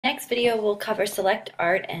next video, we'll cover select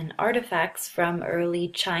art and artifacts from early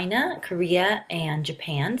China, Korea, and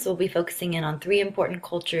Japan. So we'll be focusing in on three important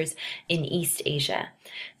cultures in East Asia.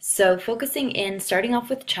 So focusing in, starting off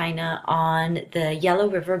with China, on the Yellow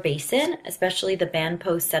River Basin, especially the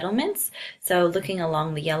Banpo settlements. So looking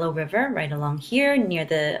along the Yellow River, right along here near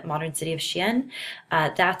the modern city of Xi'an,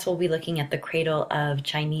 that's where we'll be looking at the cradle of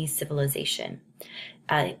Chinese civilization.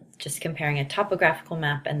 Just comparing a topographical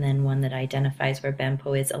map and then one that identifies where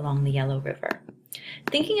Banpo is along the Yellow River.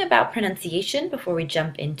 Thinking about pronunciation before we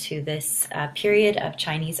jump into this period of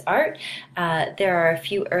Chinese art, there are a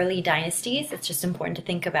few early dynasties. It's just important to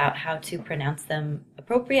think about how to pronounce them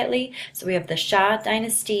appropriately. So we have the Xia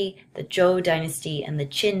dynasty, the Zhou dynasty, and the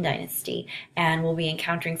Qin dynasty. And we'll be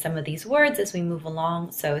encountering some of these words as we move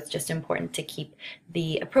along, so it's just important to keep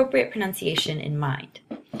the appropriate pronunciation in mind.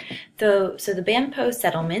 So the Banpo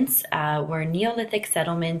settlements were Neolithic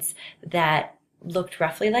settlements that looked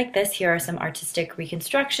roughly like this. Here are some artistic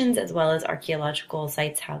reconstructions as well as archaeological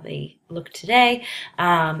sites, how they look today.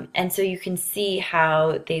 And so you can see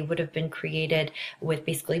how they would have been created with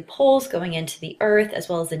basically poles going into the earth as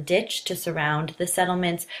well as a ditch to surround the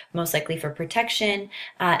settlements, most likely for protection.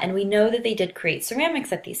 And we know that they did create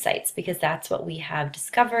ceramics at these sites because that's what we have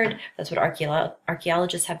discovered. That's what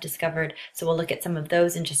archaeologists have discovered. So we'll look at some of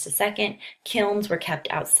those in just a second. Kilns were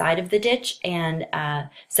kept outside of the ditch, and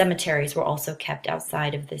cemeteries were also kept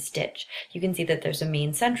outside of this ditch. You can see that there's a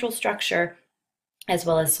main central structure as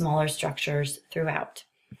well as smaller structures throughout.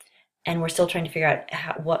 And we're still trying to figure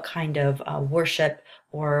out what kind of worship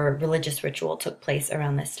or religious ritual took place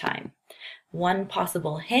around this time. One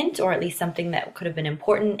possible hint, or at least something that could have been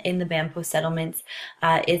important in the Banpo settlements,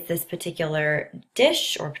 is this particular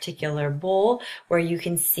dish or particular bowl where you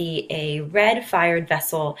can see a red fired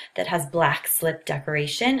vessel that has black slip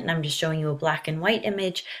decoration. And I'm just showing you a black and white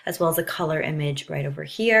image as well as a color image right over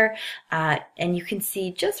here. And you can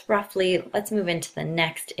see just roughly, let's move into the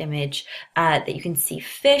next image, that you can see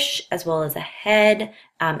fish as well as a head,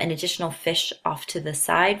 an additional fish off to the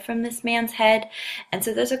side from this man's head. And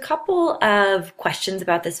so there's a couple of questions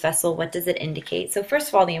about this vessel. What does it indicate? So first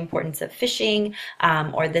of all, the importance of fishing,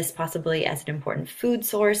 or this possibly as an important food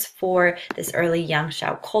source for this early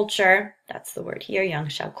Yangshao culture. That's the word here,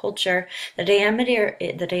 Yangshao culture. The diameter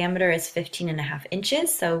is 15.5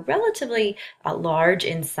 inches, so relatively large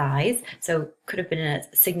in size. So could have been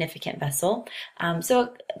a significant vessel.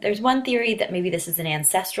 So there's one theory that maybe this is an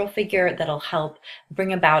ancestral figure that'll help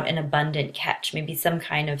bring about an abundant catch, maybe some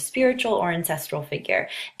kind of spiritual or ancestral figure.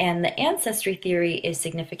 And the ancestry theory is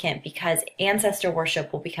significant because ancestor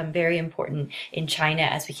worship will become very important in China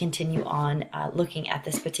as we continue on looking at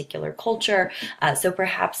this particular culture. So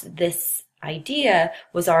perhaps this idea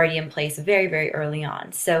was already in place very, very early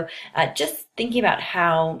on. So just thinking about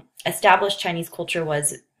how established Chinese culture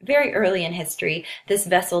was very early in history, this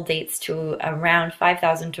vessel dates to around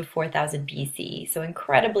 5000 to 4000 BCE. So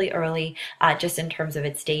incredibly early just in terms of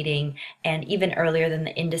its dating, and even earlier than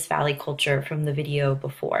the Indus Valley culture from the video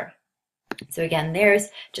before. So again, there's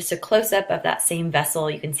just a close-up of that same vessel.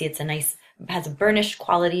 You can see it's has a burnished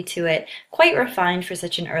quality to it, quite refined for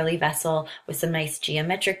such an early vessel, with some nice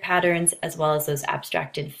geometric patterns as well as those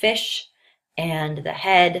abstracted fish, and the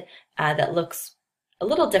head that looks a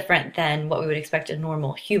little different than what we would expect a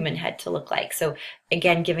normal human head to look like. So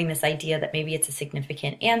again, giving this idea that maybe it's a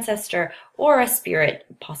significant ancestor or a spirit,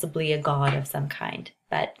 possibly a god of some kind.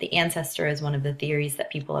 But the ancestor is one of the theories that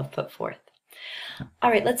people have put forth. All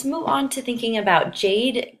right, let's move on to thinking about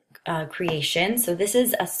jade creation. So this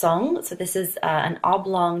is a song. So this is an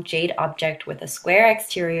oblong jade object with a square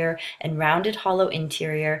exterior and rounded hollow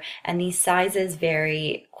interior. And these sizes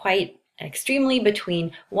vary quite extremely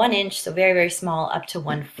between 1 inch, so very, very small, up to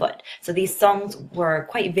 1 foot. So these songs were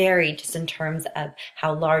quite varied just in terms of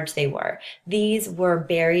how large they were. These were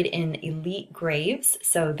buried in elite graves,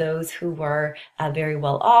 so those who were very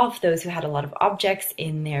well off, those who had a lot of objects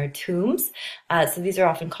in their tombs. So these are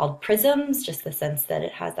often called prisms, just the sense that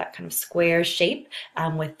it has that kind of square shape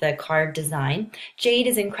with the carved design. Jade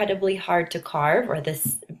is incredibly hard to carve, or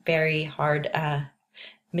this very hard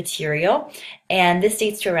material, and this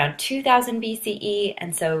dates to around 2000 BCE,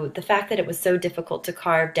 and so the fact that it was so difficult to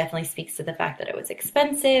carve definitely speaks to the fact that it was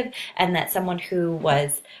expensive, and that someone who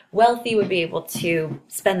was wealthy would be able to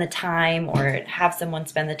spend the time, or have someone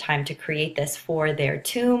spend the time to create this for their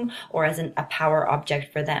tomb or as a power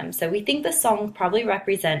object for them. So we think the songs probably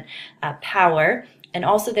represent power. And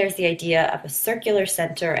also there's the idea of a circular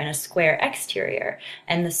center and a square exterior.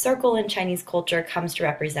 And the circle in Chinese culture comes to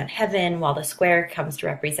represent heaven, while the square comes to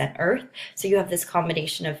represent earth. So you have this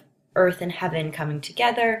combination of earth and heaven coming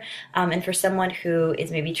together. And for someone who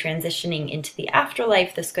is maybe transitioning into the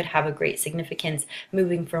afterlife, this could have a great significance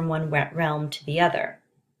moving from one realm to the other.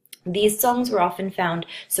 These songs were often found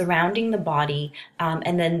surrounding the body,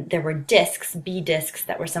 and then there were discs, bee discs,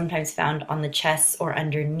 that were sometimes found on the chests or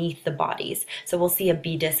underneath the bodies. So we'll see a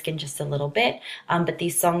bee disc in just a little bit, but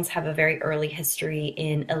these songs have a very early history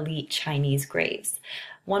in elite Chinese graves.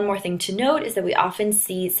 One more thing to note is that we often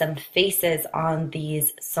see some faces on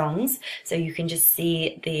these songs. So you can just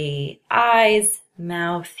see the eyes,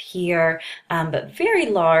 mouth here, but very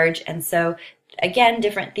large. And so again,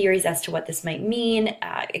 different theories as to what this might mean.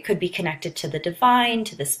 It could be connected to the divine,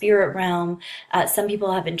 to the spirit realm. Some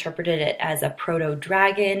people have interpreted it as a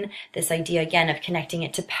proto-dragon, this idea, again, of connecting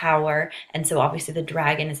it to power. And so obviously the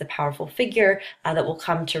dragon is a powerful figure that will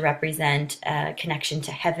come to represent a connection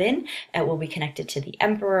to heaven. It will be connected to the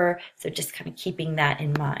emperor. So just kind of keeping that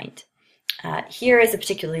in mind. Here is a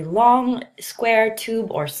particularly long square tube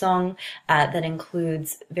or song that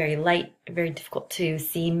includes very light, very difficult to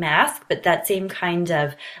see mask, but that same kind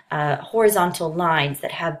of horizontal lines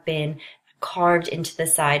that have been carved into the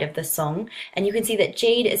side of the song. And you can see that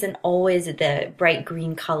jade isn't always the bright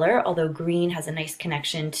green color, although green has a nice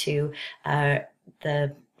connection to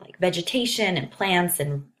the vegetation and plants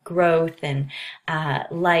and growth and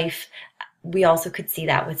life. We also could see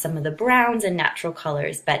that with some of the browns and natural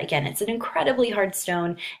colors, but again, it's an incredibly hard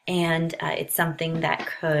stone, and it's something that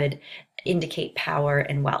could indicate power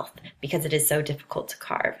and wealth because it is so difficult to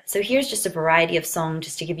carve. So here's just a variety of song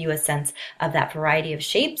just to give you a sense of that variety of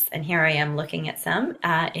shapes, and here I am looking at some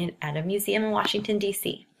at a museum in Washington,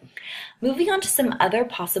 D.C. Moving on to some other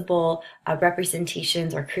possible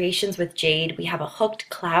representations or creations with jade, we have a hooked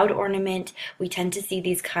cloud ornament. We tend to see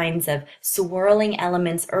these kinds of swirling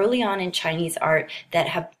elements early on in Chinese art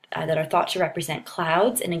that are thought to represent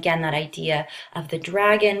clouds. And again, that idea of the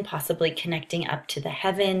dragon possibly connecting up to the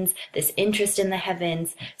heavens, this interest in the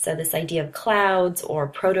heavens. So this idea of clouds or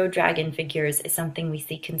proto-dragon figures is something we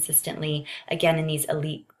see consistently, again, in these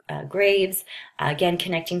elite graves. Again,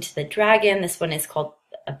 connecting to the dragon. This one is called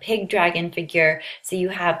a pig dragon figure. So you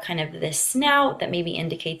have kind of this snout that maybe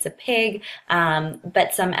indicates a pig,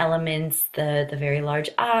 but some elements, the very large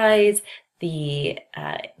eyes, the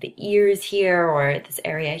ears here, or this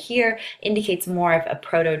area here, indicates more of a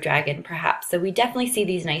proto-dragon perhaps. So we definitely see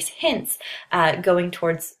these nice hints going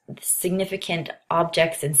towards significant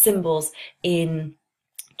objects and symbols in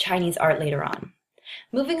Chinese art later on.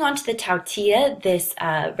 Moving on to the tautia, this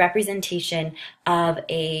representation of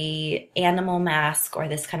a animal mask, or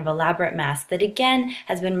this kind of elaborate mask that again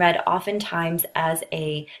has been read oftentimes as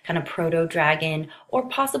a kind of proto-dragon, or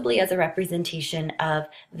possibly as a representation of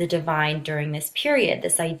the divine during this period.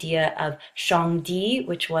 This idea of Shangdi,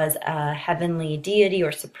 which was a heavenly deity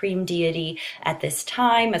or supreme deity at this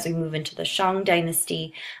time as we move into the Shang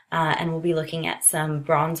dynasty. And we'll be looking at some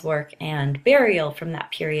bronze work and burial from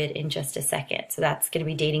that period in just a second. So that's going to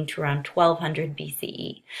be dating to around 1200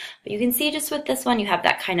 BCE. But you can see just with this one, you have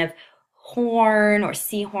that kind of horn or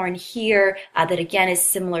sea horn here that again is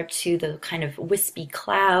similar to the kind of wispy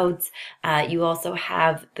clouds. You also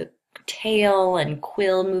have the tail and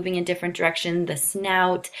quill moving in different directions, the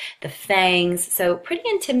snout, the fangs. So pretty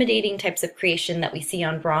intimidating types of creation that we see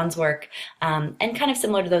on bronze work, and kind of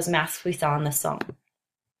similar to those masks we saw in the song.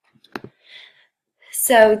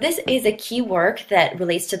 So this is a key work that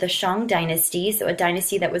relates to the Shang dynasty, so a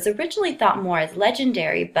dynasty that was originally thought more as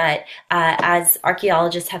legendary, but as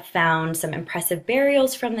archaeologists have found some impressive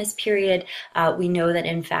burials from this period, we know that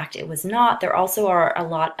in fact it was not. There also are a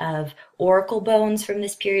lot of oracle bones from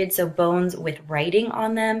this period, so bones with writing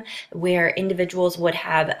on them, where individuals would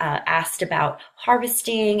have asked about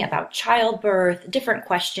harvesting, about childbirth, different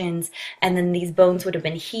questions, and then these bones would have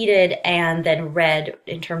been heated and then read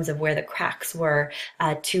in terms of where the cracks were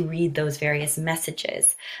to read those various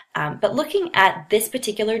messages. But looking at this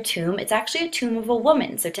particular tomb, it's actually a tomb of a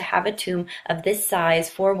woman. So to have a tomb of this size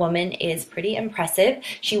for a woman is pretty impressive.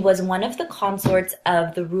 She was one of the consorts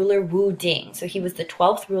of the ruler Wu Ding. So he was the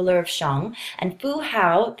 12th ruler of Shang. And Fu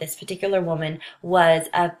Hao, this particular woman, was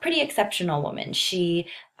a pretty exceptional woman. She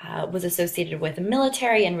was associated with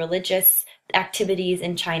military and religious activities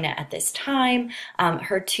in China at this time.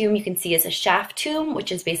 Her tomb you can see is a shaft tomb,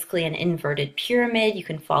 which is basically an inverted pyramid. You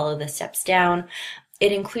can follow the steps down.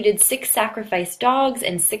 It included 6 sacrificed dogs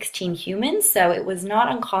and 16 humans, so it was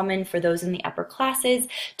not uncommon for those in the upper classes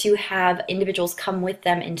to have individuals come with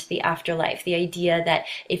them into the afterlife. The idea that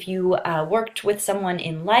if you worked with someone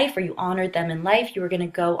in life or you honored them in life, you were going to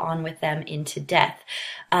go on with them into death.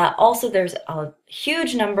 Also, there's a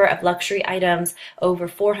huge number of luxury items, over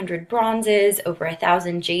 400 bronzes, over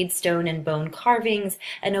 1,000 jade, stone, and bone carvings,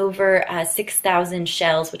 and over 6,000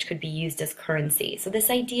 shells, which could be used as currency. So this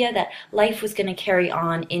idea that life was going to carry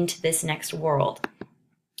on into this next world.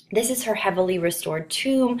 This is her heavily restored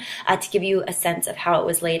tomb to give you a sense of how it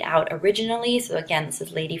was laid out originally. So again, this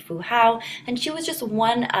is Lady Fu Hao, and she was just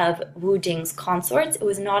one of Wu Ding's consorts. It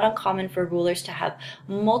was not uncommon for rulers to have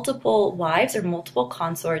multiple wives or multiple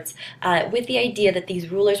consorts, with the idea that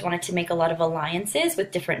these rulers wanted to make a lot of alliances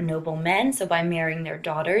with different noble men. So by marrying their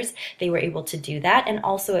daughters, they were able to do that, and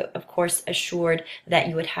also, of course, assured that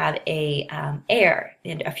you would have a heir,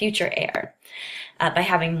 and a future heir. By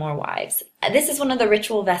having more wives. This is one of the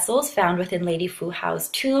ritual vessels found within Lady Fu Hao's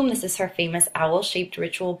tomb. This is her famous owl-shaped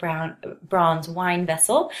ritual bronze wine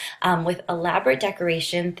vessel with elaborate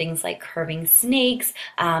decoration, things like curving snakes,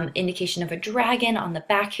 indication of a dragon on the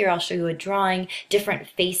back here. I'll show you a drawing, different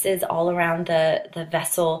faces all around the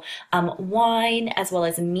vessel. Wine as well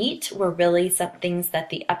as meat were really some things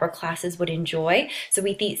that the upper classes would enjoy. So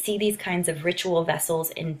we see these kinds of ritual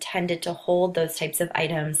vessels intended to hold those types of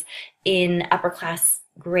items in upper class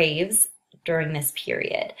graves during this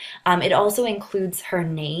period. It also includes her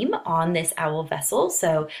name on this owl vessel,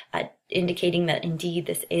 so indicating that indeed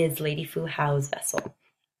this is Lady Fu Hao's vessel.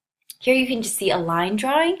 Here you can just see a line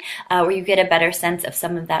drawing where you get a better sense of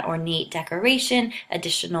some of that ornate decoration,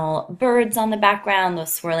 additional birds on the background,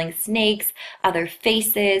 those swirling snakes, other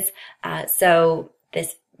faces. So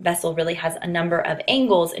this vessel really has a number of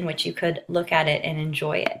angles in which you could look at it and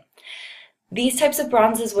enjoy it. These types of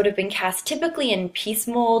bronzes would have been cast typically in piece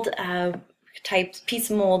mold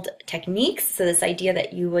techniques. So this idea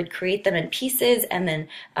that you would create them in pieces and then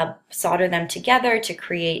solder them together to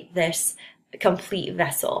create this complete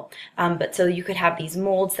vessel. But so you could have these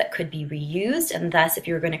molds that could be reused, and thus if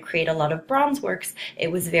you were going to create a lot of bronze works,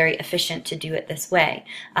 it was very efficient to do it this way.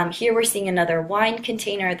 Here we're seeing another wine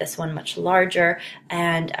container, this one much larger,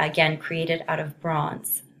 and again created out of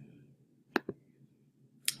bronze.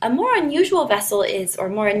 A more unusual vessel is, or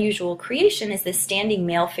more unusual creation, is this standing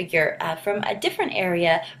male figure from a different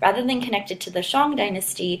area rather than connected to the Shang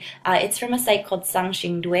dynasty. It's from a site called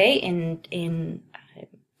Sanxingdui in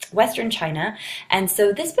Western China. And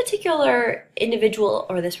so this particular individual,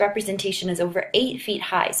 or this representation, is over 8 feet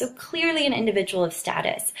high. So clearly an individual of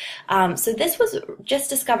status. So this was just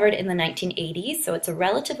discovered in the 1980s. So it's a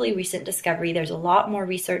relatively recent discovery. There's a lot more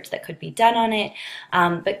research that could be done on it.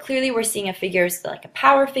 But clearly we're seeing a figure like a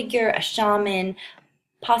power figure, a shaman,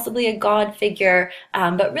 possibly a god figure,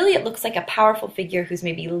 but really it looks like a powerful figure who's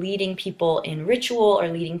maybe leading people in ritual or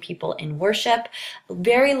leading people in worship.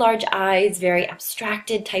 Very large eyes, very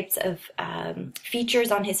abstracted types of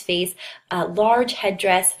features on his face, large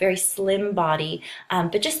headdress, very slim body,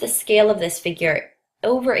 but just the scale of this figure,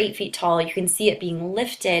 over 8 feet tall. You can see it being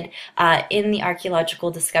lifted in the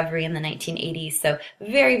archaeological discovery in the 1980s, so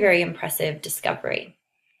very, very impressive discovery.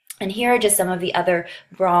 And here are just some of the other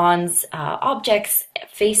bronze objects,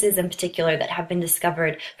 faces in particular, that have been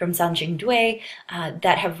discovered from Sanxingdui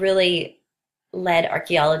that have really led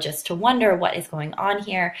archaeologists to wonder what is going on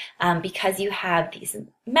here, because you have these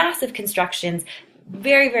massive constructions,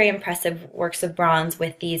 very, very impressive works of bronze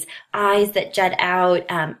with these eyes that jut out,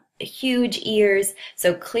 huge ears,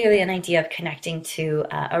 so clearly an idea of connecting to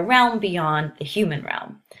a realm beyond the human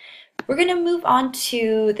realm. We're going to move on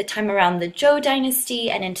to the time around the Zhou dynasty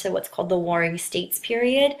and into what's called the Warring States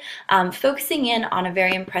period, focusing in on a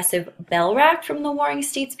very impressive bell rack from the Warring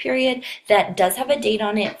States period that does have a date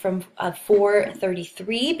on it from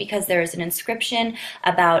 433, because there is an inscription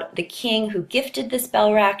about the king who gifted this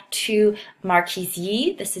bell rack to Marquis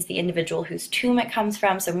Yi. This is the individual whose tomb it comes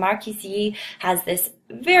from. So Marquis Yi has this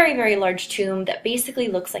very, very large tomb that basically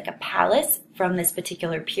looks like a palace from this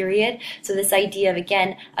particular period. So this idea of,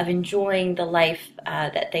 again, of enjoying the life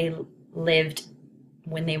that they lived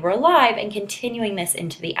when they were alive and continuing this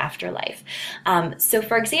into the afterlife. So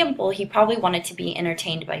for example, he probably wanted to be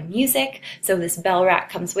entertained by music, so this bell rack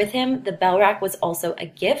comes with him. The bell rack was also a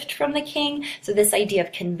gift from the king, so this idea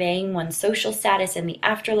of conveying one's social status in the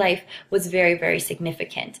afterlife was very, very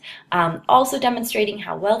significant. Also demonstrating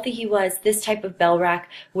how wealthy he was, this type of bell rack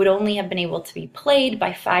would only have been able to be played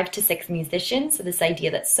by 5 to 6 musicians, so this idea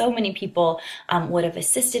that so many people would have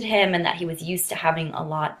assisted him and that he was used to having a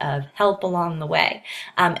lot of help along the way.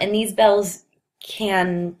 And these bells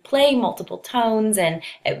can play multiple tones, and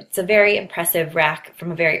it's a very impressive rack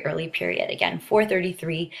from a very early period, again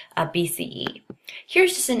 433 BCE.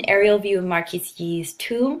 Here's just an aerial view of Marquis Yi's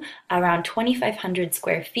tomb, around 2,500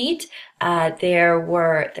 square feet. There's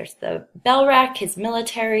the bell rack, his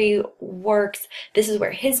military works. This is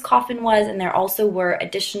where his coffin was, and there also were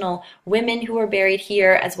additional women who were buried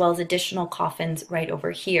here, as well as additional coffins right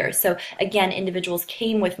over here. So again, individuals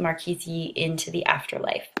came with Marquis Yi into the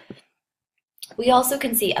afterlife. We also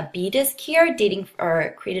can see a bee disc here dating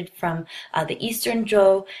or created from the Eastern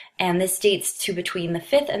Zhou, and this dates to between the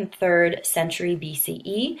 5th and 3rd century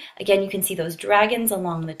BCE. Again, you can see those dragons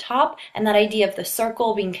along the top, and that idea of the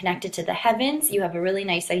circle being connected to the heavens. You have a really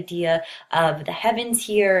nice idea of the heavens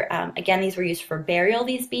here. Again, these were used for burial,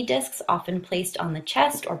 these bee discs, often placed on the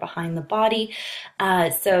chest or behind the body.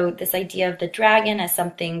 So this idea of the dragon as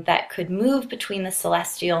something that could move between the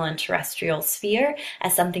celestial and terrestrial sphere,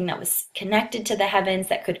 as something that was connected to the heavens,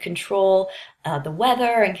 that could control the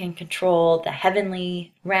weather and can control the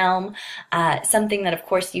heavenly realm, something that of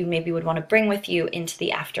course you maybe would want to bring with you into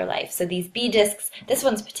the afterlife. So these bee discs, this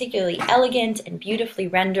one's particularly elegant and beautifully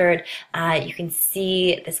rendered. You can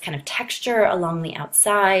see this kind of texture along the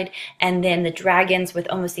outside, and then the dragons with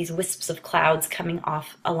almost these wisps of clouds coming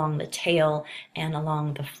off along the tail and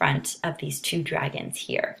along the front of these two dragons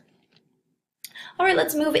here. All right,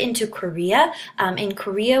 let's move into Korea. In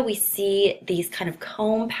Korea, we see these kind of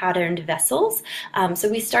comb patterned vessels. So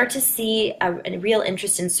we start to see a real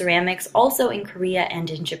interest in ceramics also in Korea and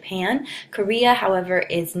in Japan. Korea, however,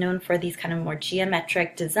 is known for these kind of more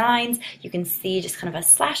geometric designs. You can see just kind of a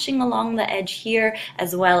slashing along the edge here,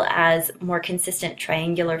 as well as more consistent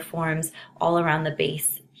triangular forms all around the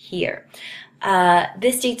base here.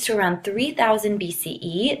 This dates to around 3000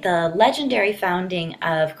 BCE. The legendary founding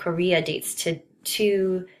of Korea dates to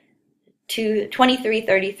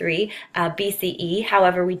 2333 BCE.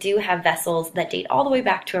 However, we do have vessels that date all the way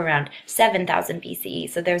back to around 7000 BCE.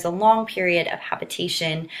 So there's a long period of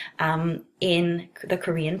habitation in the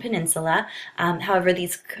Korean peninsula. However,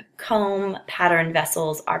 these comb pattern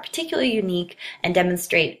vessels are particularly unique and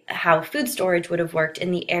demonstrate how food storage would have worked in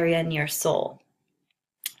the area near Seoul.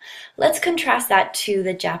 Let's contrast that to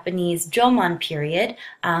the Japanese Jomon period.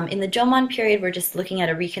 In the Jomon period, we're just looking at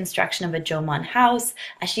a reconstruction of a Jomon house,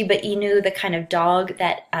 a Shiba Inu, the kind of dog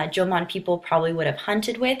that Jomon people probably would have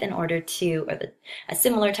hunted with in order to, or a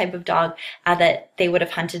similar type of dog that they would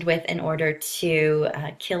have hunted with in order to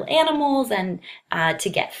kill animals and to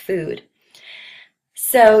get food.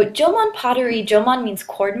 So Jomon pottery, Jomon means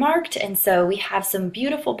cord marked, and so we have some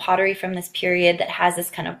beautiful pottery from this period that has this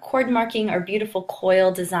kind of cord marking or beautiful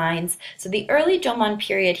coil designs. So the early Jomon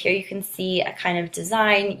period, here you can see a kind of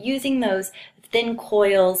design using those thin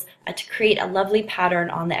coils to create a lovely pattern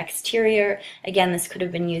on the exterior. Again, this could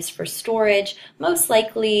have been used for storage. Most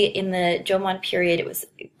likely in the Jomon period, it was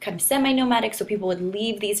kind of semi-nomadic, so people would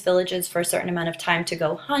leave these villages for a certain amount of time to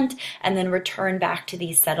go hunt and then return back to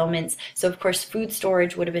these settlements. So of course, food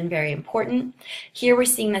storage would have been very important. Here we're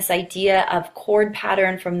seeing this idea of cord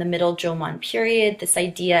pattern from the middle Jomon period, this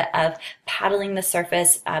idea of paddling the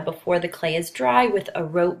surface before the clay is dry with a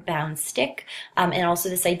rope-bound stick, and also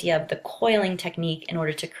this idea of the coiling technique in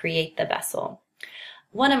order to create the vessel.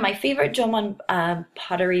 One of my favorite Jomon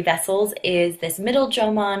pottery vessels is this middle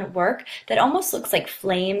Jomon work that almost looks like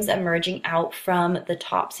flames emerging out from the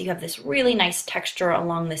top. So you have this really nice texture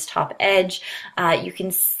along this top edge. You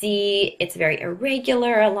can see it's very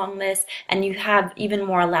irregular along this, and you have even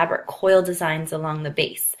more elaborate coil designs along the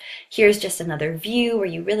base. Here's just another view where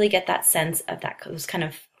you really get that sense of those kind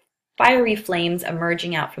of fiery flames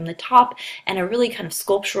emerging out from the top, and a really kind of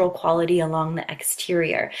sculptural quality along the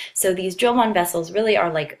exterior. So these Jomon vessels really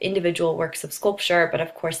are like individual works of sculpture, but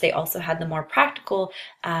of course they also had the more practical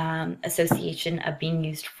association of being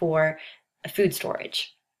used for food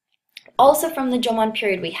storage. Also from the Jomon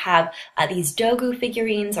period, we have these dogu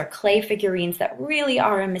figurines or clay figurines that really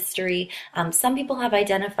are a mystery. Some people have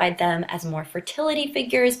identified them as more fertility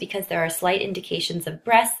figures because there are slight indications of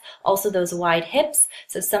breasts, also those wide hips,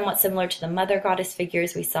 so somewhat similar to the mother goddess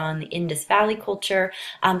figures we saw in the Indus Valley culture.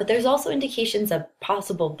 But there's also indications of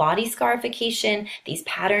possible body scarification, these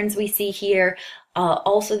patterns we see here.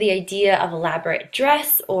 Also the idea of elaborate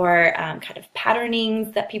dress or kind of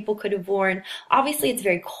patternings that people could have worn. Obviously it's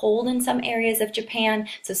very cold in some areas of Japan,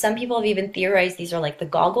 so some people have even theorized these are like the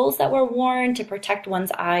goggles that were worn to protect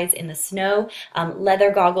one's eyes in the snow,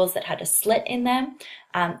 leather goggles that had a slit in them.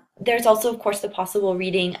 There's also, of course, the possible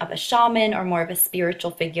reading of a shaman or more of a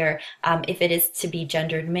spiritual figure if it is to be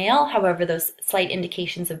gendered male. However, those slight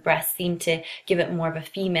indications of breast seem to give it more of a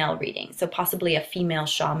female reading. So possibly a female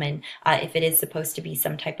shaman if it is supposed to be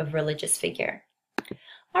some type of religious figure.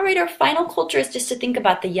 All right, our final culture is just to think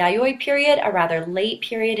about the Yayoi period, a rather late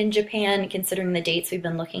period in Japan, considering the dates we've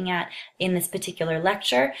been looking at in this particular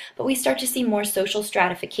lecture. But we start to see more social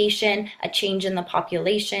stratification, a change in the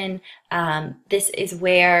population. This is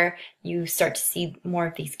where you start to see more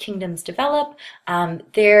of these kingdoms develop.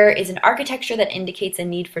 There is an architecture that indicates a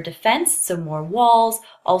need for defense, so more walls.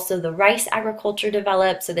 Also, the rice agriculture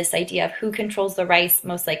develops, so this idea of who controls the rice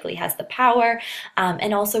most likely has the power.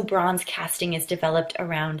 And also bronze casting is developed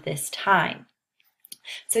around this time.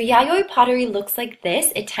 So Yayoi pottery looks like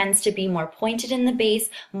this. It tends to be more pointed in the base,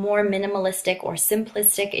 more minimalistic or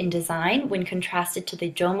simplistic in design when contrasted to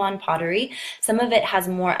the Jomon pottery. Some of it has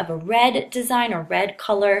more of a red design or red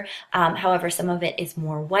color. However, some of it is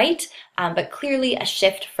more white, but clearly a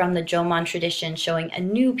shift from the Jomon tradition, showing a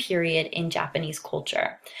new period in Japanese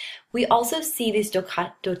culture. We also see these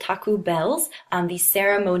dotaku bells, these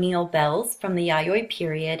ceremonial bells from the Yayoi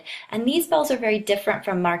period, and these bells are very different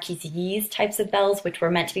from marquise types of bells, which were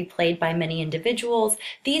meant to be played by many individuals.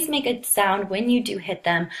 These make a sound when you do hit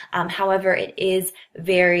them, however, it is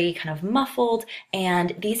very kind of muffled,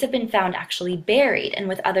 and these have been found actually buried and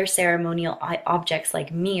with other ceremonial objects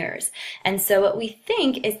like mirrors. And so what we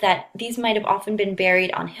think is that these might have often been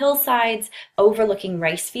buried on hillsides overlooking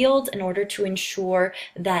rice fields in order to ensure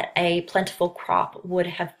that a plentiful crop would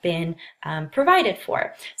have been provided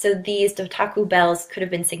for. So these dotaku bells could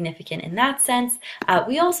have been significant in that sense.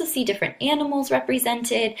 We also see different animals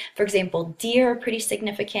represented. For example, deer are pretty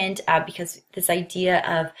significant because this idea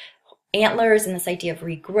of antlers and this idea of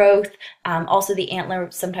regrowth. Also, the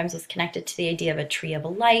antler sometimes was connected to the idea of a tree of a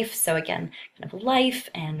life. So again, kind of life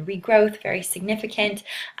and regrowth, very significant.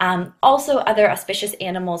 Also, other auspicious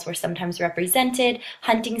animals were sometimes represented.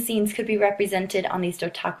 Hunting scenes could be represented on these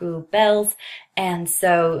dotaku bells. And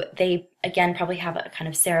so they, again, probably have a kind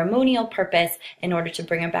of ceremonial purpose in order to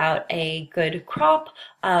bring about a good crop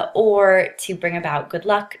or to bring about good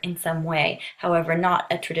luck in some way. However, not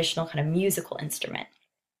a traditional kind of musical instrument.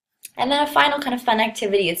 And then a final kind of fun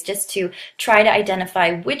activity is just to try to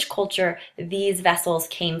identify which culture these vessels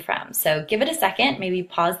came from. So give it a second, maybe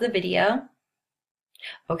pause the video.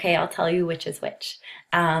 Okay, I'll tell you which is which.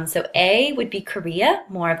 So A would be Korea,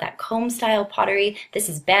 more of that comb style pottery. This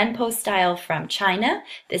is Banpo style from China.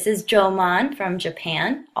 This is Jomon from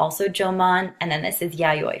Japan, also Jomon, and then this is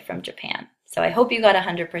Yayoi from Japan. So I hope you got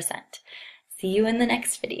 100%. See you in the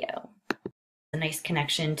next video. A nice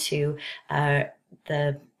connection to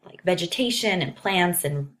the vegetation and plants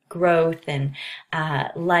and growth and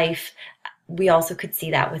life. We also could see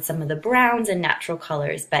that with some of the browns and natural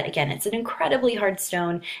colors, but again, it's an incredibly hard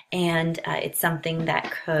stone, and it's something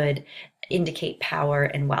that could indicate power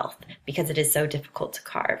and wealth because it is so difficult to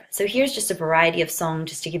carve. So here's just a variety of song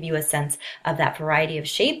just to give you a sense of that variety of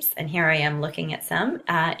shapes, and here I am looking at some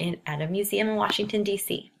at a museum in Washington,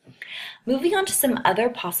 D.C. Moving on to some other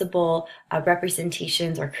possible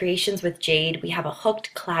representations or creations with jade, we have a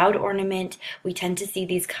hooked cloud ornament. We tend to see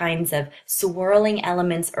these kinds of swirling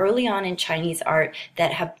elements early on in Chinese art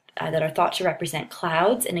that are thought to represent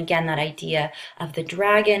clouds, and again that idea of the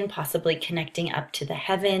dragon possibly connecting up to the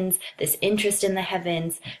heavens, this interest in the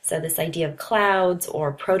heavens. So this idea of clouds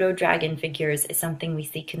or proto-dragon figures is something we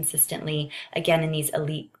see consistently again in these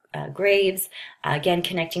elite graves. Again,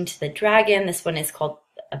 connecting to the dragon, this one is called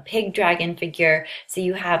a pig dragon figure. So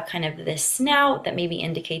you have kind of this snout that maybe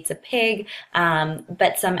indicates a pig,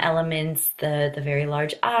 but some elements, the very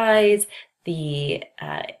large eyes, the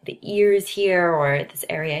ears here or this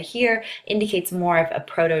area here indicates more of a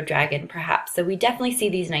proto-dragon perhaps. So we definitely see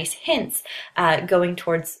these nice hints going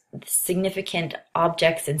towards significant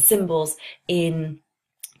objects and symbols in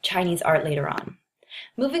Chinese art later on.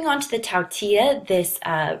 Moving on to the tautia, this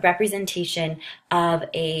representation of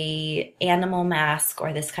a animal mask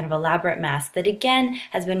or this kind of elaborate mask that again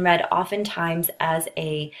has been read oftentimes as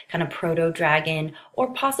a kind of proto-dragon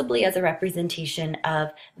or possibly as a representation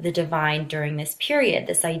of the divine during this period.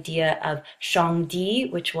 This idea of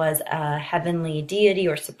Shangdi, which was a heavenly deity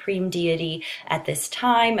or supreme deity at this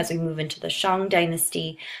time as we move into the Shang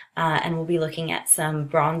dynasty. And we'll be looking at some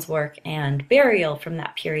bronze work and burial from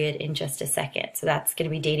that period in just a second. So that's going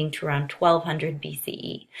to be dating to around 1200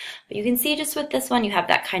 BCE. But you can see just with this one, you have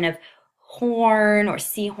that kind of horn or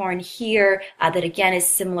sea horn here that again is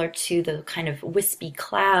similar to the kind of wispy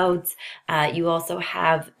clouds. You also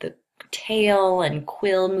have the tail and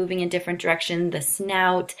quill moving in different directions, the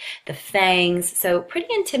snout, the fangs. So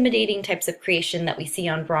pretty intimidating types of creation that we see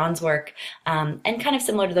on bronze work and kind of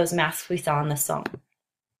similar to those masks we saw in the song.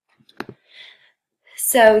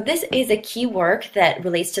 So this is a key work that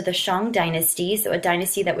relates to the Shang dynasty, so a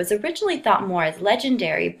dynasty that was originally thought more as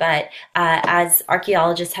legendary, but as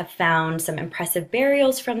archaeologists have found some impressive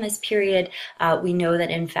burials from this period, we know that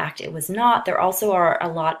in fact it was not. There also are a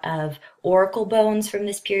lot of oracle bones from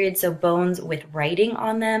this period, so bones with writing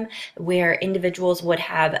on them, where individuals would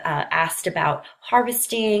have asked about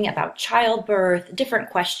harvesting, about childbirth, different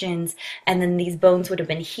questions, and then these bones would have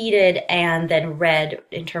been heated and then read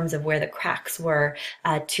in terms of where the cracks were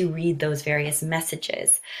to read those various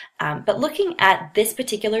messages. But looking at this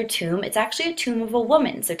particular tomb, it's actually a tomb of a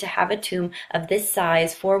woman. So to have a tomb of this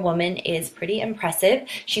size for a woman is pretty impressive.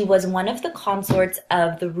 She was one of the consorts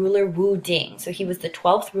of the ruler Wu Ding. So he was the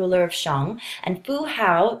 12th ruler of Shang. And Fu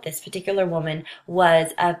Hao, this particular woman,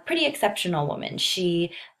 was a pretty exceptional woman.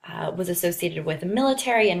 She was associated with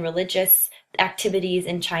military and religious activities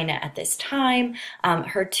in China at this time.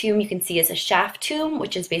 Her tomb you can see is a shaft tomb,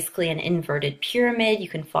 which is basically an inverted pyramid. You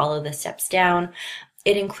can follow the steps down.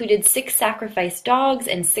 It included 6 sacrificed dogs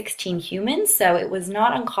and 16 humans, so it was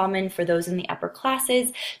not uncommon for those in the upper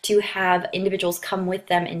classes to have individuals come with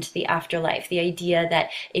them into the afterlife. The idea that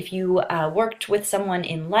if you worked with someone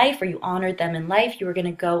in life or you honored them in life, you were going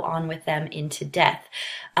to go on with them into death.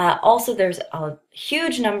 Also, there's a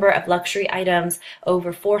huge number of luxury items,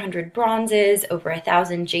 over 400 bronzes, over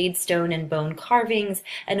 1,000 jade, stone, and bone carvings,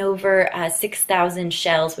 and over 6,000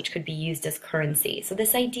 shells, which could be used as currency. So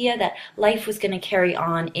this idea that life was going to carry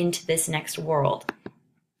on into this next world.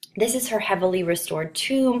 This is her heavily restored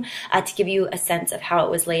tomb to give you a sense of how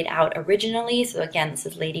it was laid out originally. So again, this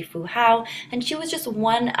is Lady Fu Hao, and she was just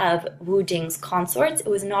one of Wu Ding's consorts. It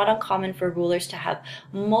was not uncommon for rulers to have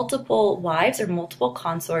multiple wives or multiple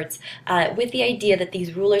consorts, with the idea that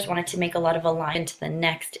these rulers wanted to make a lot of alignment to the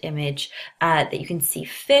next image, that you can see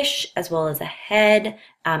fish as well as a head,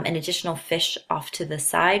 an additional fish off to the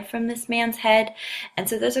side from this man's head. And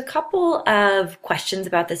so there's a couple of questions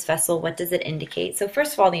about this vessel. What does it indicate? So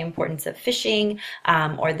first of all, the importance of fishing,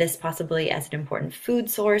 or this possibly as an important food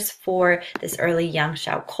source for this early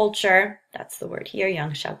Yangshao culture. That's the word here,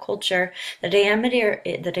 Yangshao culture. The diameter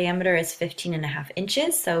is 15.5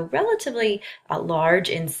 inches, so relatively large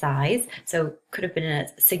in size, so could have been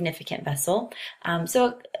a significant vessel.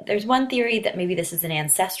 So there's one theory that maybe this is an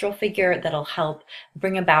ancestral figure that'll help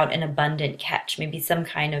bring about an abundant catch, maybe some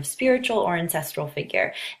kind of spiritual or ancestral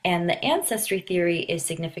figure. And the ancestry theory is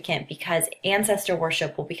significant because ancestor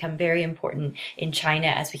worship will become very important in China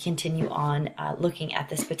as we continue on looking at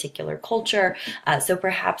this particular culture. So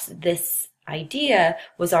perhaps this idea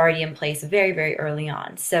was already in place very, very early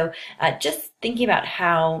on. So just thinking about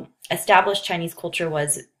how established Chinese culture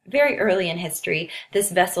was very early in history,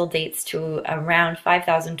 this vessel dates to around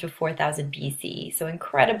 5,000 to 4,000 BCE, so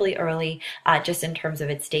incredibly early just in terms of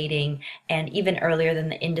its dating, and even earlier than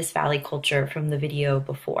the Indus Valley culture from the video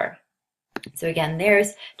before. So again,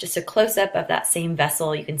 there's just a close-up of that same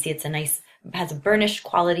vessel. You can see it's has a burnished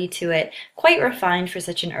quality to it, quite refined for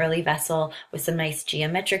such an early vessel, with some nice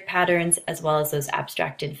geometric patterns, as well as those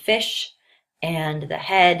abstracted fish and the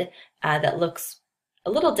head that looks a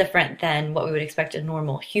little different than what we would expect a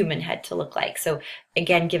normal human head to look like. So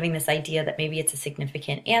again, giving this idea that maybe it's a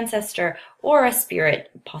significant ancestor or a spirit,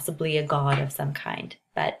 possibly a god of some kind.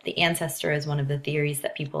 But the ancestor is one of the theories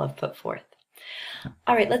that people have put forth.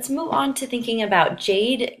 All right, let's move on to thinking about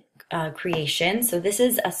jade creation. So this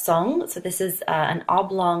is a song. So this is an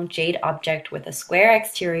oblong jade object with a square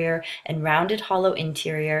exterior and rounded hollow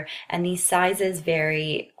interior. And these sizes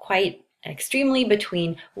vary quite extremely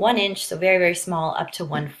between 1 inch, so very, very small, up to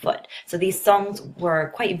 1 foot. So these songs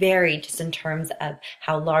were quite varied just in terms of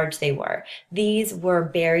how large they were. These were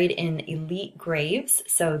buried in elite graves.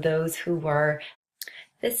 So those who were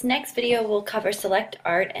This next video will cover select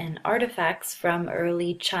art and artifacts from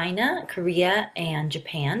early China, Korea, and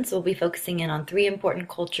Japan. So we'll be focusing in on 3 important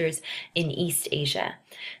cultures in East Asia.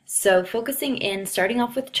 So focusing in, starting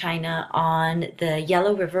off with China, on the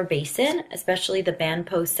Yellow River Basin, especially the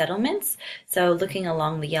Banpo settlements. So looking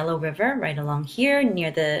along the Yellow River, right along here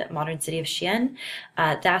near the modern city of Xi'an,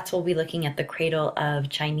 that's where we'll be looking at the cradle of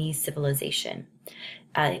Chinese civilization.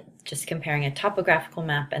 Just comparing a topographical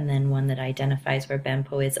map and then one that identifies where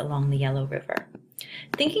Banpo is along the Yellow River.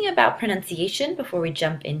 Thinking about pronunciation before we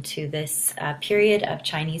jump into this period of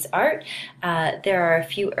Chinese art, there are a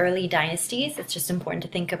few early dynasties. It's just important to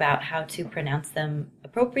think about how to pronounce them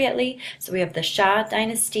appropriately. So we have the Xia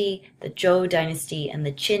dynasty, the Zhou dynasty, and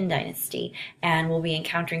the Qin dynasty. And we'll be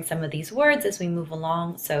encountering some of these words as we move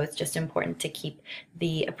along, so it's just important to keep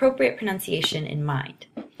the appropriate pronunciation in mind.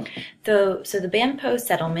 So the Banpo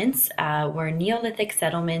settlements were Neolithic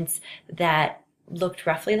settlements that looked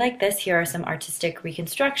roughly like this. Here are some artistic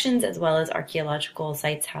reconstructions as well as archaeological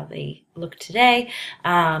sites, how they look today.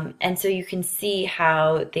 And so you can see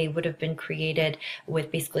how they would have been created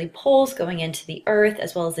with basically poles going into the earth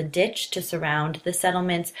as well as a ditch to surround the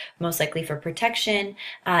settlements, most likely for protection.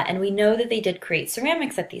 And we know that they did create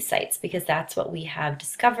ceramics at these sites because that's what we have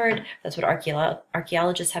discovered. That's what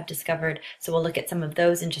archaeologists have discovered. So we'll look at some of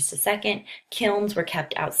those in just a second. Kilns were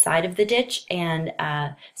kept outside of the ditch, and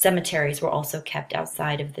cemeteries were also kept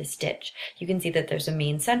outside of this ditch. You can see that there's a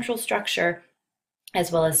main central structure as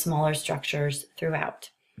well as smaller structures throughout.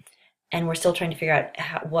 And we're still trying to figure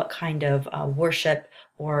out what kind of worship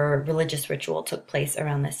or religious ritual took place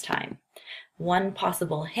around this time. One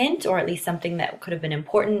possible hint, or at least something that could have been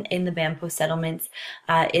important in the Banpo settlements,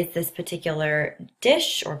 is this particular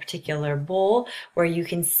dish or particular bowl where you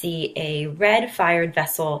can see a red fired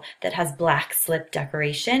vessel that has black slip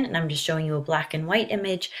decoration. And I'm just showing you a black and white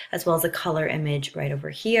image as well as a color image right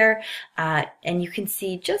over here. And you can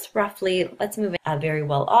see just roughly, let's move it, very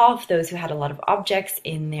well off, those who had a lot of objects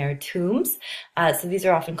in their tombs. So these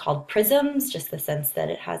are often called prisms, just the sense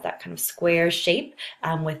that it has that kind of square shape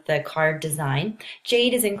with the carved design.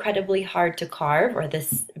 Jade is incredibly hard to carve, or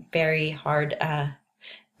this very hard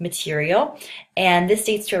material, and this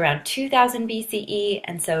dates to around 2000 BCE,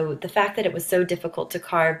 and so the fact that it was so difficult to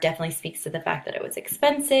carve definitely speaks to the fact that it was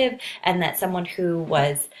expensive and that someone who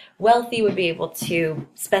was wealthy would be able to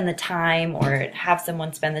spend the time or have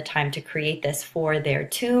someone spend the time to create this for their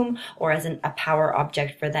tomb or as a power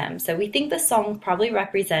object for them. So we think the songs probably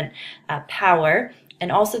represent power.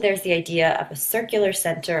 And also there's the idea of a circular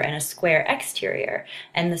center and a square exterior.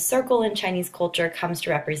 And the circle in Chinese culture comes to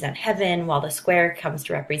represent heaven, while the square comes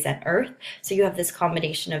to represent earth. So you have this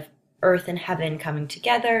combination of earth and heaven coming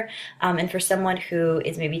together. And for someone who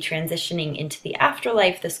is maybe transitioning into the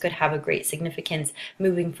afterlife, this could have a great significance,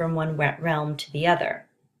 moving from one realm to the other.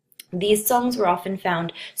 These songs were often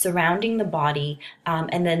found surrounding the body,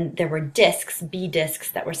 and then there were discs, bee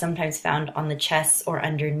discs, that were sometimes found on the chests or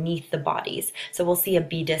underneath the bodies. So we'll see a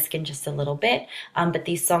bee disc in just a little bit, but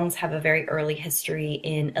these songs have a very early history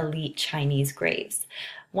in elite Chinese graves.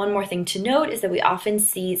 One more thing to note is that we often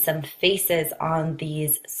see some faces on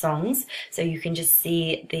these songs. So you can just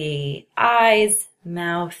see the eyes,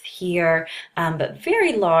 mouth here, but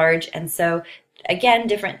very large, and so again,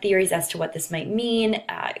 different theories as to what this might mean.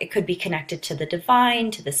 It could be connected to the divine,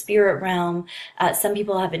 to the spirit realm. Some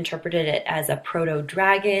people have interpreted it as a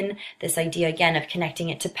proto-dragon, this idea again of connecting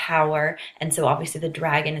it to power. And so obviously the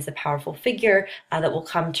dragon is a powerful figure that will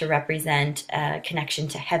come to represent a connection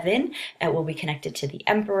to heaven. It will be connected to the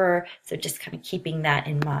emperor. So just kind of keeping that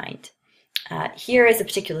in mind. Here is a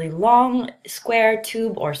particularly long square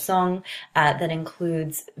tube or song that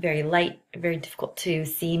includes very light, very difficult to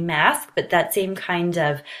see mask, but that same kind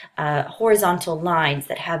of horizontal lines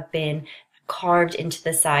that have been carved into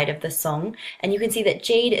the side of the song. And you can see that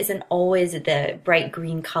jade isn't always the bright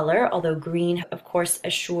green color, although green, of course,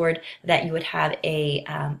 assured that you would have a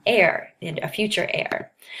heir, a future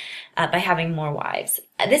heir. By having more wives.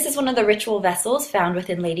 This is one of the ritual vessels found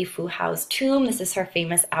within Lady Fu Hao's tomb. This is her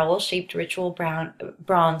famous owl-shaped ritual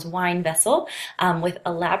bronze wine vessel with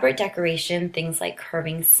elaborate decoration, things like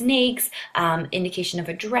curving snakes, indication of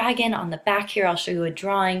a dragon on the back here. I'll show you a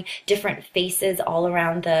drawing, different faces all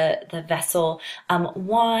around the vessel.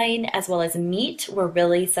 Wine as well as meat were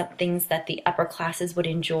really some things that the upper classes would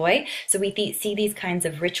enjoy. So we see these kinds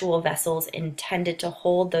of ritual vessels intended to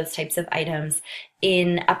hold those types of items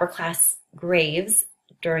in upper class graves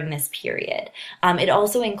during this period. It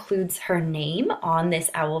also includes her name on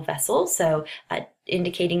this owl vessel, so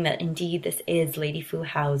indicating that indeed this is Lady Fu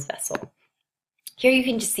Hao's vessel. Here you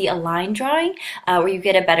can just see a line drawing where you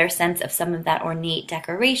get a better sense of some of that ornate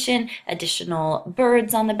decoration, additional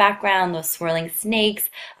birds on the background, those swirling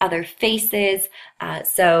snakes, other faces.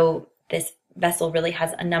 So this vessel really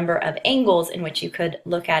has a number of angles in which you could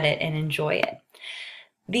look at it and enjoy it.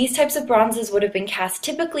 These types of bronzes would have been cast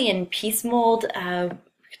typically in piece mold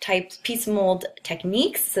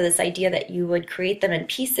techniques. So this idea that you would create them in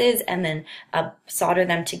pieces and then solder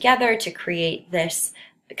them together to create this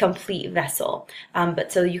complete vessel.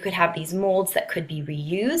 But so you could have these molds that could be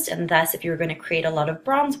reused, and thus if you were going to create a lot of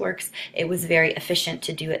bronze works, it was very efficient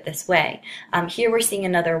to do it this way. Here we're seeing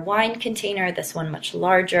another wine container, this one much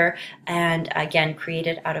larger, and again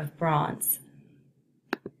created out of bronze.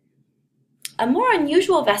 A more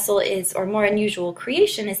unusual vessel is, or more unusual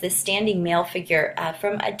creation, is this standing male figure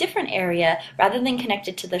from a different area rather than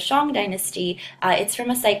connected to the Shang dynasty. It's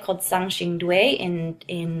from a site called Sangxingdui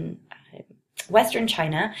in Western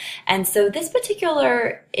China. And so this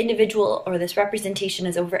particular individual or this representation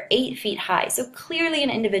is over 8 feet high, so clearly an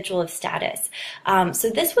individual of status. So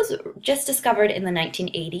this was just discovered in the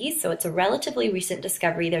 1980s, so it's a relatively recent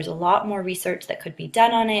discovery. There's a lot more research that could be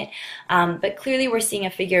done on it, but clearly we're seeing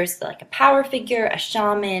a figure like a power figure, a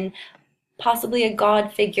shaman, possibly a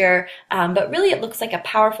god figure, but really it looks like a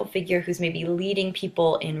powerful figure who's maybe leading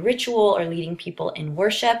people in ritual or leading people in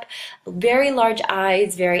worship. Very large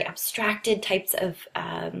eyes, very abstracted types of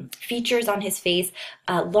features on his face,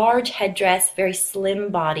 large headdress, very slim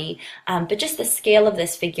body, but just the scale of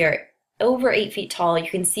this figure, over 8 feet tall. You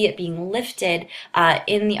can see it being lifted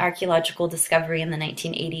in the archaeological discovery in the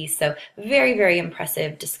 1980s, so very, very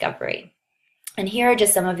impressive discovery. And here are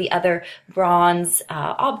just some of the other bronze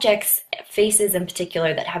objects, faces in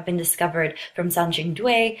particular, that have been discovered from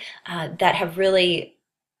Sanxingdui that have really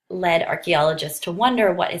led archaeologists to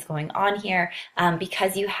wonder what is going on here,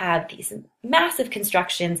 because you have these massive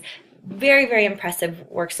constructions, very, very impressive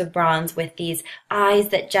works of bronze with these eyes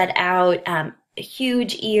that jut out,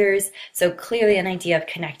 huge ears, so clearly an idea of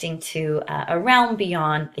connecting to a realm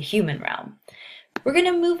beyond the human realm. We're going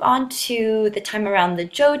to move on to the time around the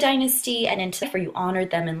Zhou dynasty and into where you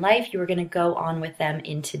honored them in life, you were going to go on with them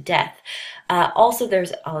into death. Also,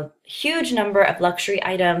 there's a huge number of luxury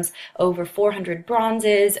items, over 400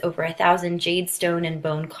 bronzes, over 1,000 jade stone and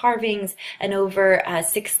bone carvings, and over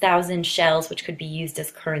 6,000 shells which could be used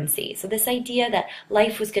as currency. So this idea that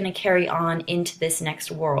life was going to carry on into this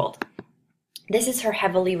next world. This is her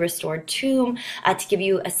heavily restored tomb to give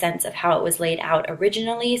you a sense of how it was laid out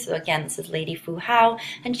originally. So again, this is Lady Fu Hao,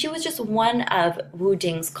 and she was just one of Wu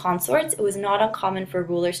Ding's consorts. It was not uncommon for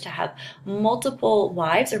rulers to have multiple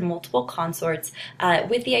wives or multiple consorts,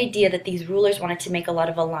 with the idea that these rulers wanted to make a lot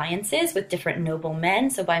of alliances with different noble men.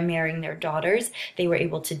 So by marrying their daughters, they were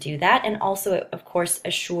able to do that, and also, of course,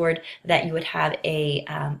 assured that you would have a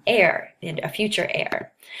heir, and a future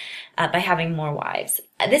heir. By having more wives.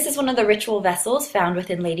 This is one of the ritual vessels found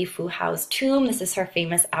within Lady Fu Hao's tomb. This is her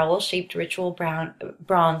famous owl-shaped ritual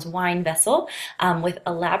bronze wine vessel with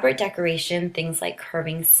elaborate decoration, things like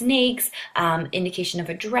curving snakes, indication of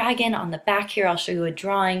a dragon on the back here. I'll show you a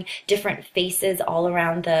drawing, different faces all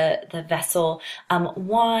around the vessel.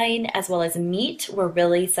 Wine as well as meat were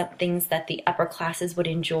really some things that the upper classes would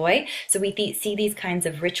enjoy. So we see these kinds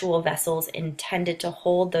of ritual vessels intended to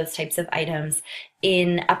hold those types of items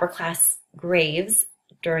in upper class graves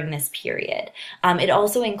during this period. It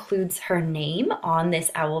also includes her name on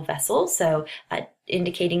this owl vessel, so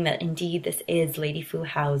indicating that indeed this is Lady Fu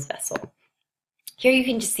Hao's vessel. Here you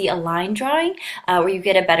can just see a line drawing where you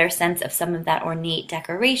get a better sense of some of that ornate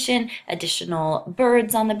decoration, additional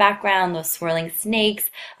birds on the background, those swirling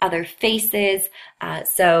snakes, other faces.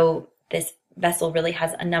 So this vessel really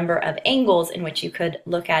has a number of angles in which you could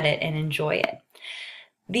look at it and enjoy it.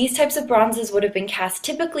 These types of bronzes would have been cast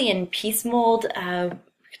typically in piece mold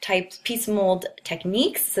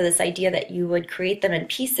techniques. So this idea that you would create them in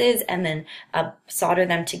pieces and then solder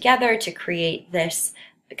them together to create this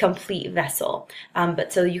complete vessel.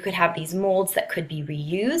 But so you could have these molds that could be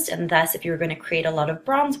reused, and thus if you were going to create a lot of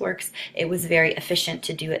bronze works, it was very efficient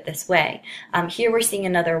to do it this way. Here we're seeing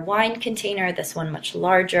another wine container, this one much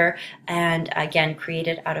larger, and again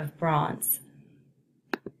created out of bronze.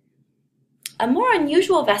 A more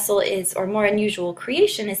unusual vessel is, or more unusual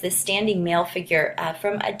creation, is this standing male figure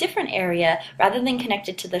from a different area rather than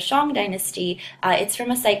connected to the Shang dynasty. It's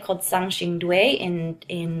from a site called Sanxingdui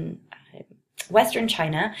in Western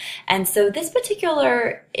China. And so this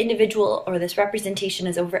particular individual or this representation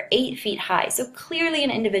is over 8 feet high, so clearly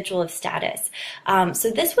an individual of status.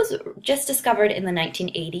 So this was just discovered in the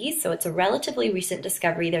 1980s, so it's a relatively recent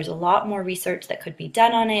discovery. There's a lot more research that could be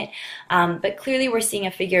done on it, but clearly we're seeing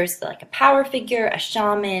a figure like a power figure, a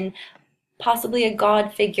shaman, possibly a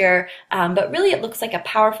god figure, but really it looks like a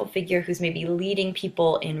powerful figure who's maybe leading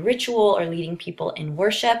people in ritual or leading people in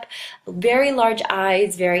worship. Very large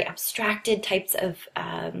eyes, very abstracted types of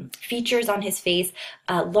features on his face,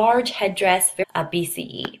 large headdress,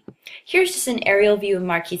 BCE. Here's just an aerial view of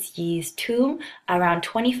Marquis Yi's tomb, around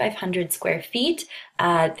 2,500 square feet.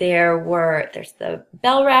 There's the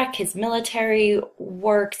bell rack, his military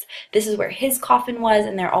works. This is where his coffin was,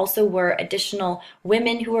 and there also were additional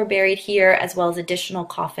women who were buried here, as well as additional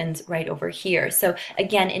coffins right over here. So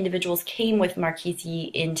again, individuals came with Marquis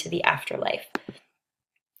Yi into the afterlife.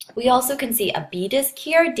 We also can see a bee disc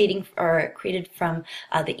here dating or created from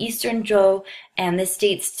the Eastern Zhou, and this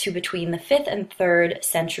dates to between the 5th and 3rd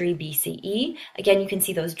century BCE. Again, you can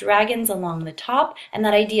see those dragons along the top, and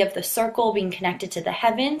that idea of the circle being connected to the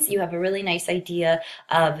heavens. You have a really nice idea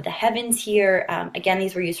of the heavens here. Again,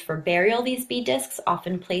 these were used for burial, these bee discs,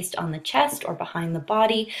 often placed on the chest or behind the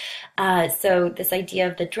body. So this idea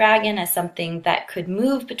of the dragon as something that could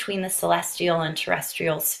move between the celestial and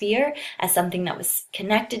terrestrial sphere, as something that was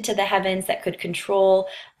connected to the heavens, that could control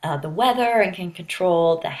the weather and can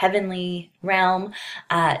control the heavenly realm,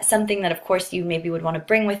 something that of course you maybe would want to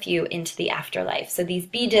bring with you into the afterlife. So these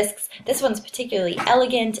bee discs, this one's particularly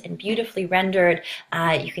elegant and beautifully rendered.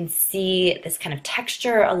 You can see this kind of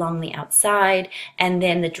texture along the outside, and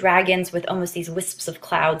then the dragons with almost these wisps of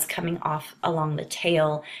clouds coming off along the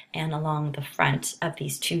tail and along the front of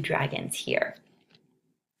these two dragons here.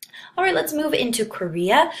 All right, let's move into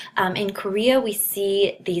Korea. In Korea, we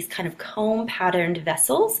see these kind of comb patterned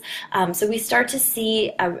vessels. So we start to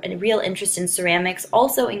see a real interest in ceramics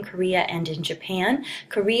also in Korea and in Japan.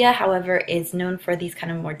 Korea, however, is known for these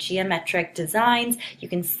kind of more geometric designs. You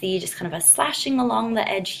can see just kind of a slashing along the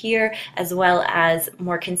edge here, as well as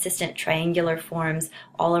more consistent triangular forms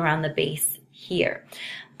all around the base here.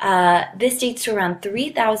 This dates to around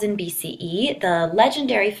 3000 BCE. The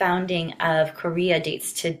legendary founding of Korea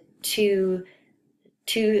dates to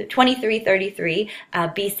 2333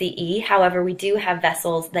 BCE. However, we do have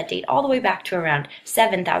vessels that date all the way back to around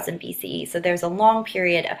 7000 BCE. So there's a long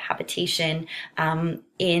period of habitation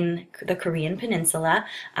in the Korean peninsula.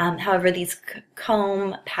 However, these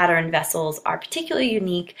comb pattern vessels are particularly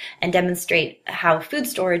unique and demonstrate how food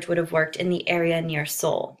storage would have worked in the area near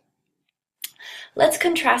Seoul. Let's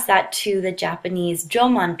contrast that to the Japanese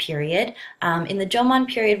Jomon period. In the Jomon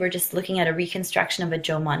period, we're just looking at a reconstruction of a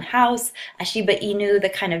Jomon house, a Shiba Inu, the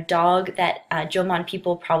kind of dog that Jomon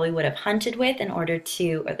people probably would have hunted with in order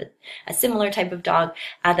to, or a similar type of dog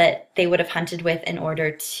that they would have hunted with in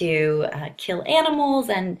order to kill animals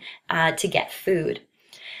and to get food.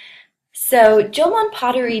 So Jomon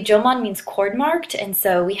pottery, Jomon means cord marked, and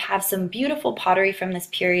so we have some beautiful pottery from this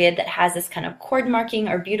period that has this kind of cord marking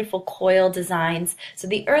or beautiful coil designs. So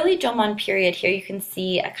the early Jomon period here, you can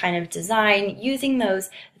see a kind of design using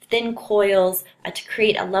those thin coils to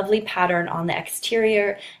create a lovely pattern on the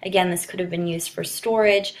exterior. Again, this could have been used for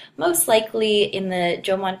storage. Most likely in the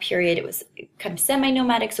Jomon period, it was kind of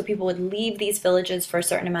semi-nomadic, so people would leave these villages for a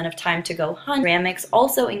certain amount of time to go hunt. Ceramics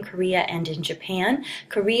also in Korea and in Japan.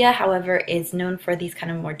 Korea, however, is known for these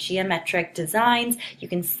kind of more geometric designs. You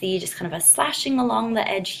can see just kind of a slashing along the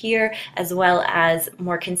edge here, as well as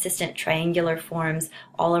more consistent triangular forms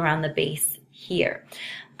all around the base here.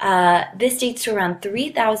 This dates to around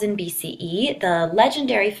 3000 BCE. The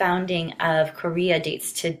legendary founding of Korea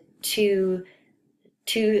dates to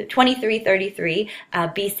 2333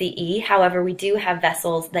 BCE. However, we do have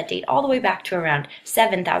vessels that date all the way back to around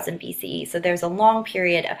 7000 BCE. So there's a long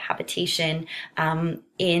period of habitation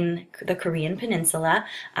in the Korean peninsula.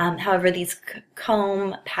 However, these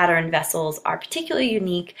comb pattern vessels are particularly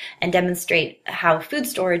unique and demonstrate how food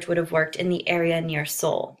storage would have worked in the area near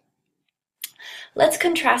Seoul. Let's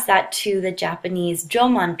contrast that to the Japanese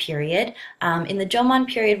Jomon period. In the Jomon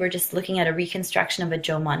period, we're just looking at a reconstruction of a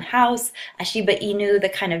Jomon house, a Shiba Inu, the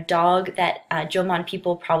kind of dog that Jomon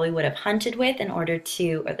people probably would have hunted with in order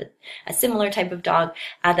to, or a similar type of dog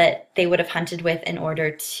that they would have hunted with in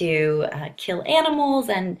order to kill animals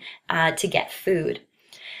and to get food.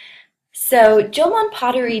 So Jomon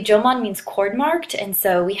pottery, Jomon means cord marked, and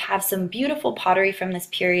so we have some beautiful pottery from this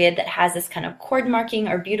period that has this kind of cord marking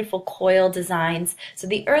or beautiful coil designs. So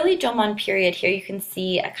the early Jomon period here, you can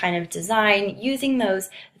see a kind of design using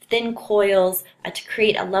those thin coils to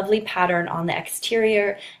create a lovely pattern on the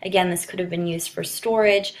exterior. Again, this could have been used for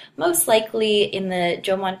storage. Most likely in the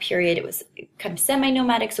Jomon period, it was kind of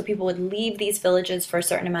semi-nomadic, so people would leave these villages for a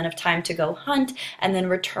certain amount of time to go hunt and then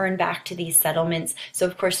return back to these settlements. So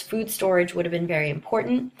of course, food storage would have been very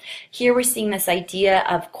important. Here we're seeing this idea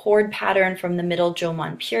of cord pattern from the middle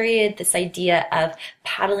Jomon period, this idea of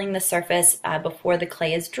paddling the surface before the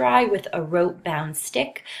clay is dry with a rope-bound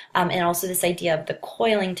stick, and also this idea of the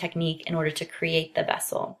coiling technique in order to create the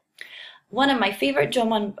vessel. One of my favorite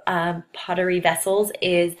Jomon pottery vessels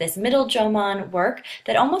is this middle Jomon work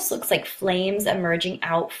that almost looks like flames emerging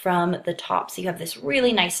out from the top. So you have this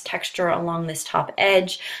really nice texture along this top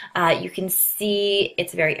edge. You can see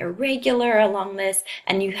it's very irregular along this,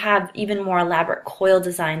 and you have even more elaborate coil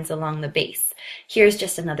designs along the base. Here's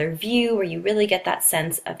just another view where you really get that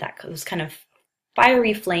sense of those kind of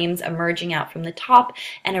fiery flames emerging out from the top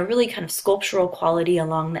and a really kind of sculptural quality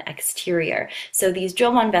along the exterior. So these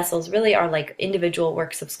jomon vessels really are like individual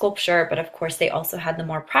works of sculpture, but of course they also had the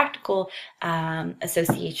more practical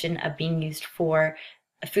association of being used for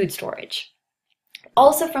food storage.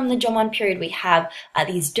 Also from the Jomon period, we have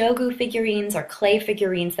these dogu figurines or clay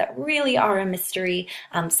figurines that really are a mystery.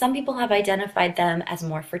 Some people have identified them as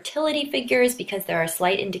more fertility figures because there are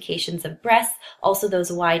slight indications of breasts, also those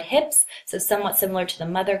wide hips, so somewhat similar to the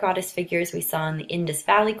mother goddess figures we saw in the Indus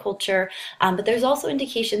Valley culture. But there's also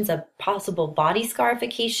indications of possible body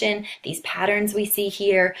scarification, these patterns we see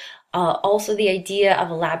here. Also the idea of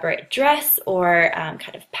elaborate dress or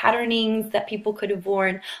kind of patternings that people could have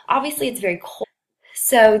worn. Obviously, it's very cold.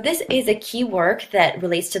 So this is a key work that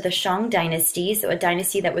relates to the Shang dynasty, so a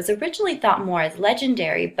dynasty that was originally thought more as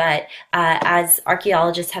legendary, but as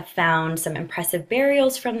archaeologists have found some impressive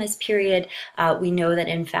burials from this period, we know that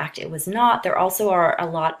in fact it was not. There also are a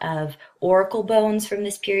lot of oracle bones from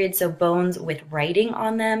this period, so bones with writing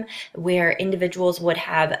on them, where individuals would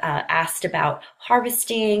have asked about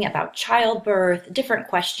harvesting, about childbirth, different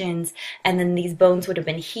questions, and then these bones would have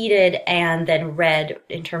been heated and then read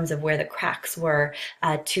in terms of where the cracks were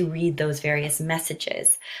to read those various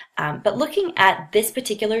messages. But looking at this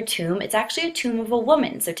particular tomb, it's actually a tomb of a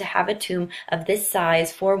woman. So to have a tomb of this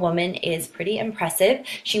size for a woman is pretty impressive.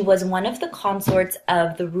 She was one of the consorts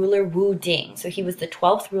of the ruler Wu Ding. So he was the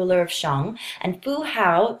 12th ruler of Shang. And Fu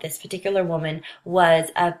Hao, this particular woman, was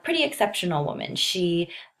a pretty exceptional woman. She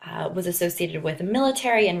was associated with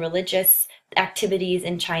military and religious activities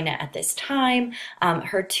in China at this time.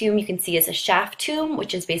 Her tomb you can see is a shaft tomb,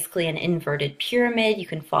 which is basically an inverted pyramid. You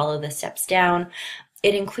can follow the steps down.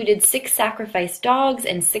 It included 6 sacrificed dogs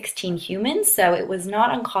and 16 humans, so it was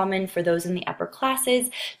not uncommon for those in the upper classes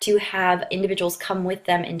to have individuals come with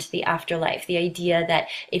them into the afterlife. The idea that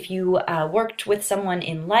if you worked with someone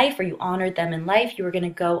in life or you honored them in life, you were going to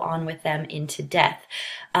go on with them into death.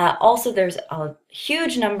 Also, there's a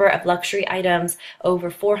huge number of luxury items, over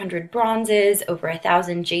 400 bronzes, over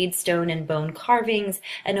 1,000 jade, stone, and bone carvings,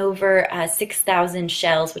 and over 6,000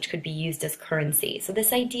 shells, which could be used as currency. So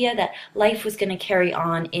this idea that life was going to carry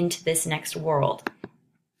on into this next world.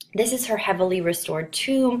 This is her heavily restored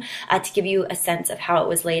tomb to give you a sense of how it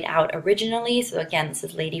was laid out originally. So again, this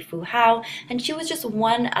is Lady Fu Hao, and she was just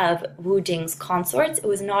one of Wu Ding's consorts. It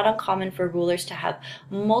was not uncommon for rulers to have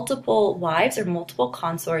multiple wives or multiple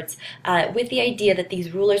consorts, with the idea that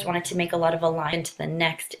these rulers wanted to make a lot of alignment to the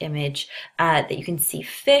next image, that you can see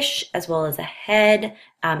fish as well as a head,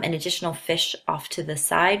 an additional fish off to the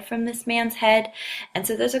side from this man's head. And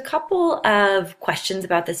so there's a couple of questions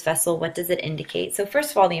about this vessel. What does it indicate? So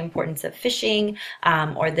first of all, the importance of fishing,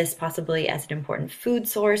 or this possibly as an important food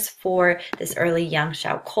source for this early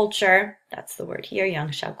Yangshao culture. That's the word here,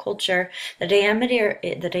 Yangshao culture. The diameter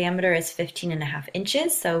is 15.5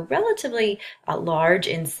 inches, so relatively large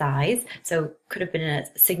in size, so could have been a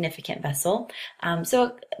significant vessel.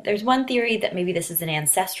 So there's one theory that maybe this is an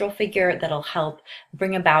ancestral figure that'll help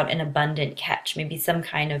bring about an abundant catch, maybe some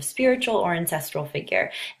kind of spiritual or ancestral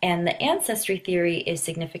figure. And the ancestry theory is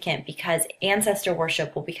significant because ancestor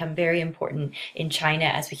worship will become very important in China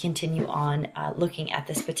as we continue on looking at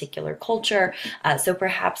this particular culture. So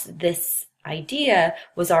perhaps this idea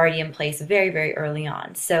was already in place very, very early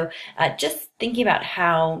on. So just thinking about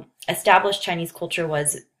how established Chinese culture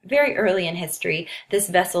was very early in history, this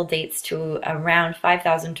vessel dates to around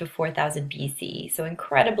 5000 to 4000 BCE, so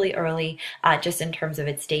incredibly early just in terms of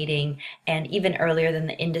its dating, and even earlier than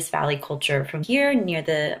the Indus Valley culture from here near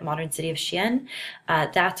the modern city of Xi'an.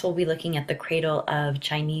 That's we'll be looking at the cradle of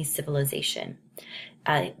Chinese civilization.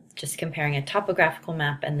 Just comparing a topographical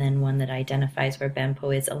map and then one that identifies where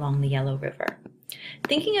Banpo is along the Yellow River.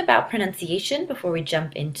 Thinking about pronunciation before we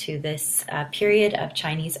jump into this period of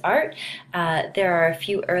Chinese art, there are a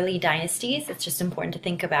few early dynasties. It's just important to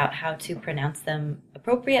think about how to pronounce them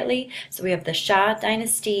appropriately. So we have the Xia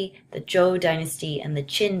dynasty, the Zhou dynasty, and the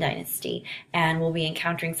Qin dynasty. And we'll be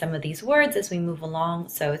encountering some of these words as we move along,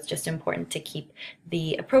 so it's just important to keep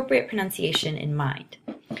the appropriate pronunciation in mind.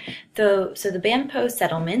 So the Banpo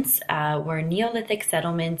settlements were Neolithic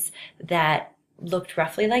settlements that looked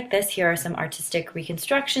roughly like this. Here are some artistic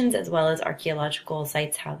reconstructions as well as archaeological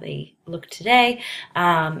sites, how they look today.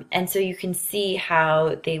 And so you can see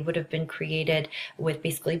how they would have been created with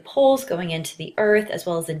basically poles going into the earth as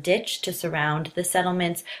well as a ditch to surround the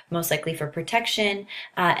settlements, most likely for protection.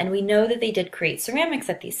 And we know that they did create ceramics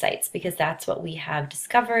at these sites because that's what we have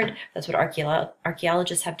discovered. That's what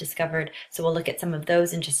archaeologists have discovered. So we'll look at some of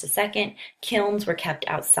those in just a second. Kilns were kept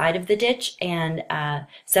outside of the ditch, and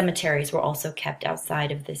cemeteries were also kept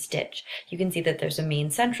outside of this ditch. You can see that there's a main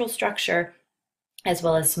central structure as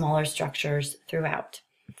well as smaller structures throughout.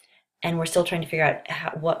 And we're still trying to figure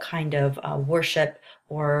out what kind of worship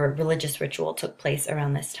or religious ritual took place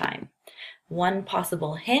around this time. One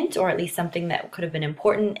possible hint, or at least something that could have been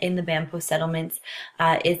important in the Banpo settlements,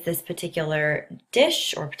 is this particular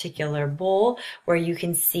dish or particular bowl where you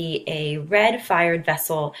can see a red fired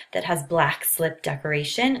vessel that has black slip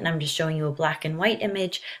decoration. And I'm just showing you a black and white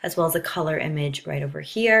image as well as a color image right over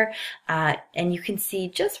here. And you can see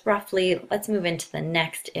just roughly, let's move into the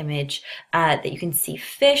next image, that you can see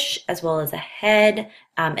fish as well as a head,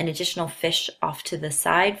 an additional fish off to the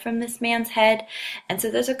side from this man's head. And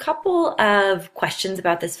so there's a couple of questions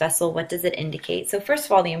about this vessel. What does it indicate? So first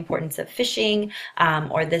of all, the importance of fishing,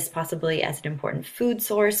 or this possibly as an important food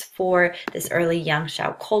source for this early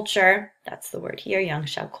Yangshao culture. That's the word here,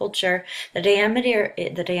 Yangshao culture. The diameter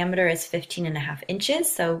is 15.5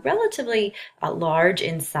 inches, so relatively large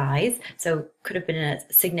in size, so could have been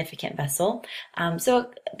a significant vessel.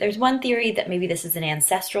 So there's one theory that maybe this is an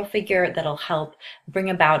ancestral figure that'll help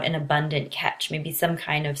bring about an abundant catch, maybe some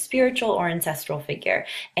kind of spiritual or ancestral figure.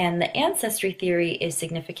 And the ancestry theory is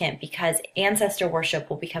significant because ancestor worship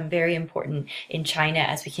will become very important in China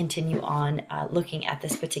as we continue on looking at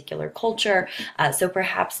this particular culture. So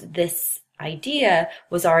perhaps this idea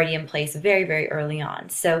was already in place very, very early on.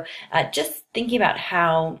 So just thinking about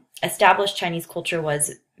how established Chinese culture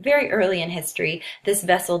was very early in history, this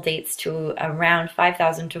vessel dates to around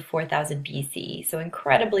 5000 to 4000 BCE. So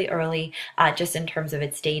incredibly early just in terms of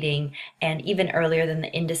its dating, and even earlier than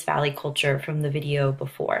the Indus Valley culture from the video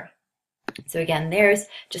before. So again, there's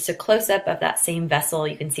just a close-up of that same vessel.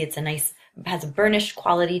 You can see it's has a burnished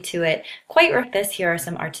quality to it. Quite like this, here are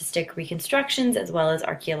some artistic reconstructions as well as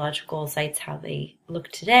archaeological sites, how they look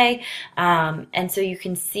today. And so you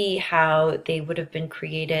can see how they would have been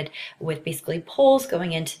created with basically poles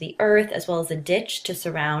going into the earth as well as a ditch to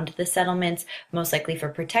surround the settlements, most likely for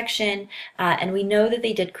protection. And we know that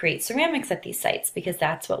they did create ceramics at these sites because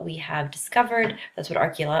that's what we have discovered. That's what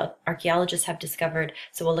archaeologists have discovered.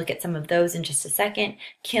 So we'll look at some of those in just a second.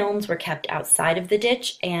 Kilns were kept outside of the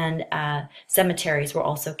ditch, and cemeteries were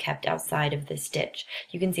also kept outside of this ditch.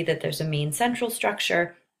 You can see that there's a main central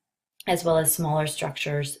structure as well as smaller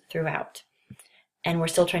structures throughout. And we're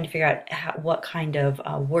still trying to figure out what kind of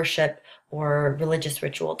worship or religious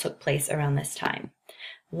ritual took place around this time.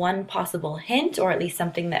 One possible hint, or at least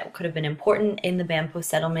something that could have been important in the Banpo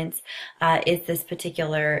settlements, is this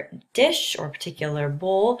particular dish or particular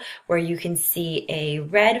bowl where you can see a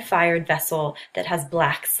red fired vessel that has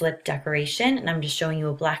black slip decoration. And I'm just showing you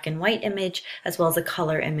a black and white image as well as a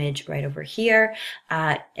color image right over here.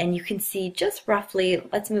 And you can see just roughly,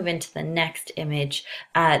 let's move into the next image,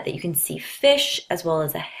 that you can see fish as well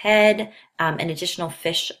as a head, an additional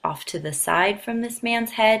fish off to the side from this man's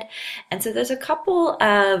head. And so there's a couple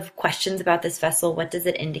of questions about this vessel. What does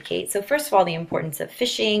it indicate? So first of all, the importance of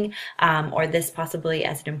fishing, or this possibly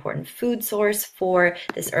as an important food source for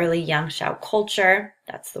this early Yangshao culture.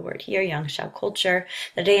 That's the word here, Yangshao culture.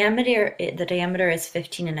 The diameter is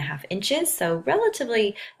 15.5 inches, so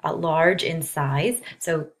relatively large in size,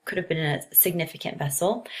 so could have been a significant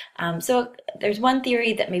vessel. So there's one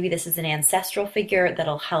theory that maybe this is an ancestral figure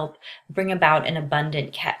that'll help bring about an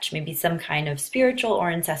abundant catch, maybe some kind of spiritual or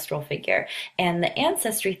ancestral figure. And the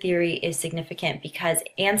ancestry theory is significant because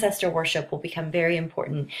ancestor worship will become very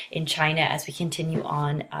important in China as we continue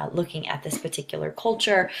on looking at this particular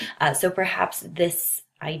culture. So perhaps this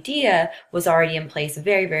idea was already in place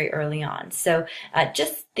very, very early on. So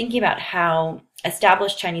just thinking about how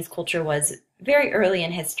established Chinese culture was very early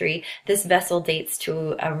in history, this vessel dates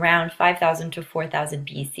to around 5000 to 4000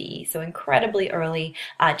 BCE. So incredibly early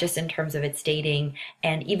just in terms of its dating,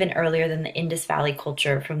 and even earlier than the Indus Valley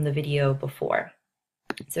culture from the video before.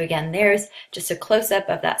 So again, there's just a close-up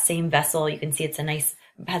of that same vessel. You can see it's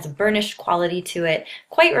has a burnished quality to it,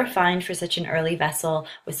 quite refined for such an early vessel,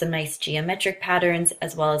 with some nice geometric patterns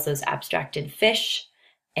as well as those abstracted fish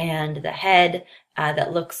and the head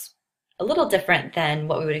that looks a little different than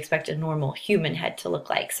what we would expect a normal human head to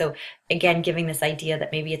look like. So again, giving this idea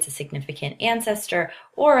that maybe it's a significant ancestor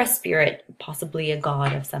or a spirit, possibly a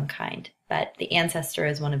god of some kind. But the ancestor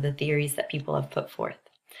is one of the theories that people have put forth.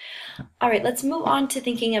 All right, let's move on to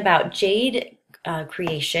thinking about jade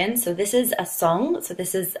creation. So this is a song. So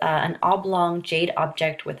this is an oblong jade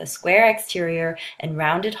object with a square exterior and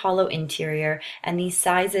rounded hollow interior. And these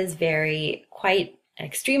sizes vary quite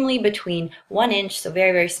extremely between 1 inch, so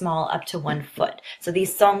very, very small, up to 1 foot. So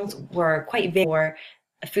these songs were quite big for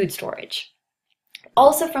food storage.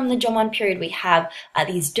 Also from the Jomon period, we have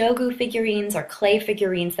these dogu figurines or clay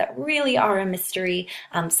figurines that really are a mystery.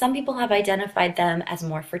 Some people have identified them as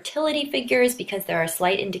more fertility figures because there are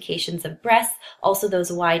slight indications of breasts, also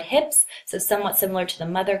those wide hips, so somewhat similar to the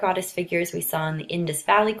mother goddess figures we saw in the Indus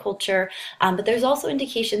Valley culture. But there's also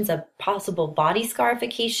indications of possible body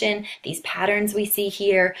scarification, these patterns we see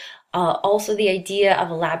here. Also the idea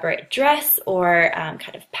of elaborate dress or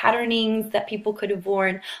kind of patterning that people could have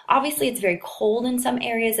worn. Obviously, it's very cold in some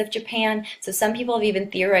areas of Japan, so some people have even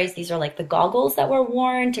theorized these are like the goggles that were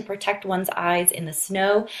worn to protect one's eyes in the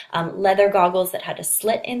snow, leather goggles that had a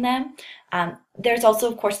slit in them. There's also,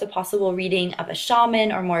 of course, the possible reading of a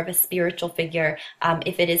shaman or more of a spiritual figure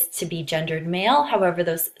if it is to be gendered male. However,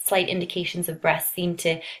 those slight indications of breast seem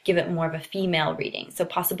to give it more of a female reading. So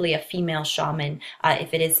possibly a female shaman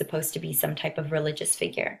if it is supposed to be some type of religious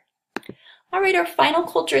figure. All right, our final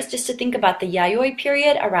culture is just to think about the Yayoi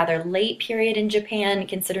period, a rather late period in Japan,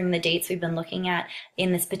 considering the dates we've been looking at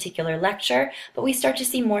in this particular lecture. But we start to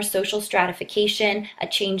see more social stratification, a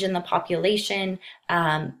change in the population.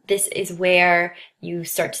 This is where you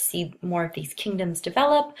start to see more of these kingdoms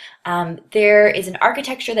develop. There is an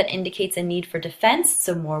architecture that indicates a need for defense,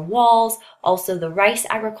 so more walls. Also, the rice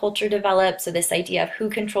agriculture develops, so this idea of who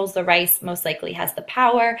controls the rice most likely has the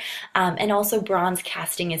power. And also bronze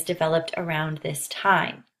casting is developed around this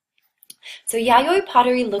time. So Yayoi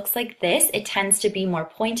pottery looks like this. It tends to be more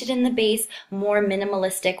pointed in the base, more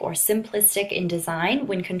minimalistic or simplistic in design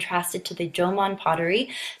when contrasted to the Jomon pottery.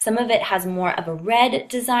 Some of it has more of a red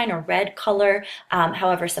design or red color.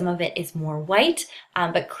 However, some of it is more white,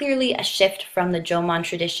 but clearly a shift from the Jomon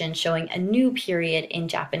tradition showing a new period in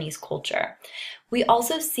Japanese culture. We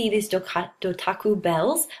also see these dotaku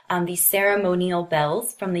bells, these ceremonial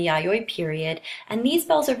bells from the Yayoi period, and these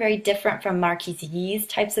bells are very different from marquise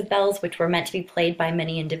types of bells, which were meant to be played by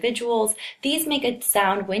many individuals. These make a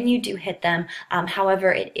sound when you do hit them,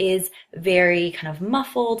 however, it is very kind of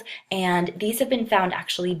muffled, and these have been found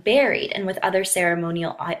actually buried and with other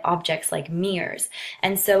ceremonial objects like mirrors.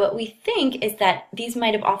 And so what we think is that these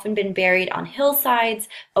might have often been buried on hillsides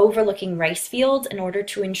overlooking rice fields in order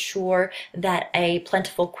to ensure that a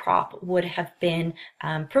plentiful crop would have been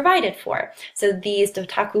provided for. So these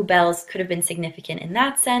dotaku bells could have been significant in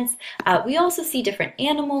that sense. We also see different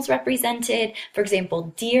animals represented. For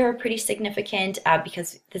example, deer are pretty significant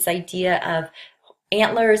because this idea of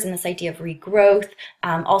antlers and this idea of regrowth.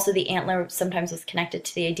 Also, the antler sometimes was connected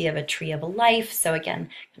to the idea of a tree of a life. So again,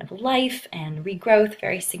 kind of life and regrowth,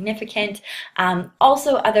 very significant.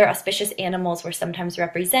 Also, other auspicious animals were sometimes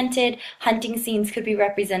represented. Hunting scenes could be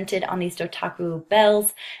represented on these dotaku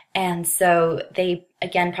bells. And so they,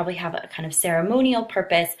 again, probably have a kind of ceremonial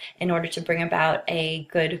purpose in order to bring about a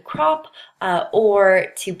good crop or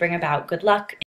to bring about good luck